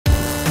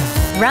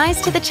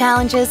Rise to the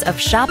challenges of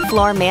shop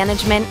floor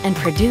management and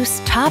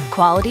produce top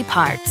quality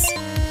parts.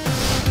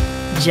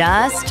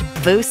 Just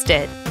boost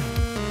it.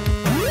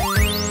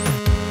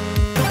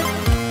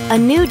 A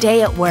new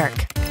day at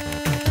work.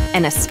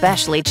 An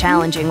especially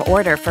challenging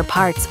order for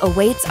parts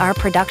awaits our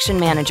production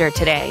manager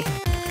today.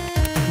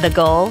 The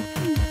goal?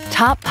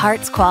 Top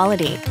parts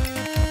quality.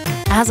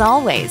 As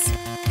always,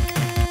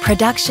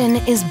 production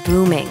is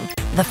booming.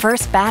 The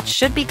first batch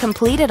should be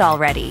completed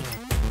already.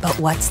 But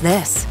what's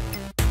this?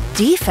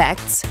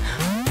 Defects?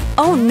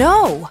 Oh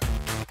no!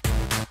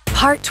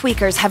 Part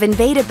tweakers have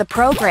invaded the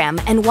program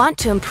and want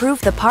to improve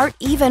the part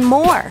even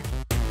more.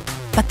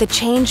 But the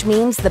change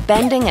means the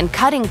bending and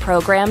cutting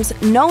programs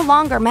no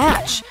longer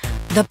match.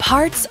 The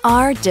parts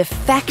are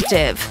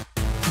defective.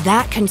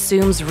 That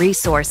consumes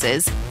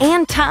resources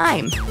and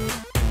time.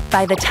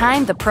 By the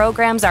time the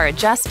programs are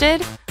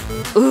adjusted,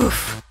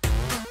 oof!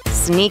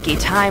 Sneaky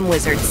time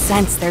wizards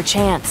sense their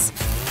chance.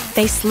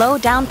 They slow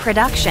down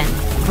production,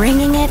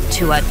 bringing it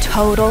to a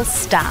total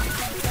stop.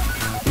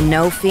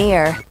 No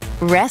fear,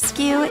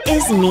 rescue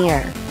is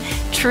near.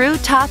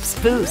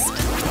 TruTops Boost,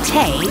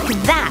 take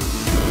that!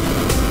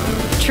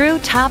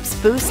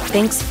 TruTops Boost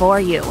thinks for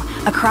you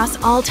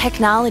across all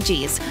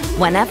technologies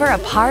whenever a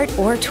part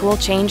or tool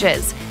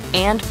changes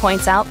and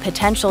points out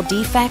potential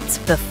defects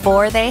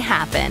before they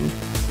happen.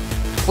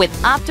 With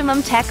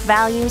optimum tech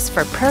values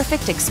for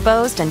perfect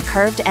exposed and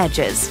curved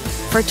edges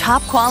for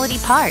top quality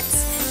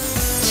parts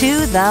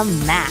to the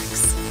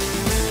max.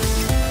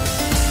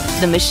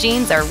 The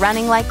machines are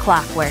running like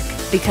clockwork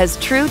because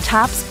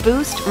TruTops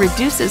Boost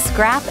reduces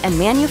scrap and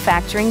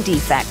manufacturing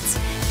defects,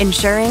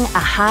 ensuring a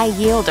high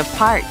yield of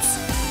parts.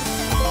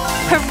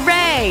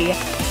 Hooray!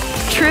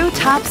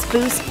 TruTops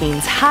Boost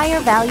means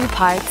higher value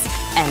parts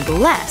and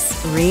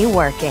less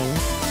reworking.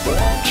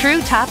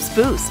 TruTops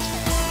Boost.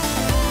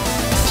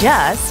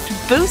 Just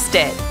boost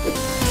it!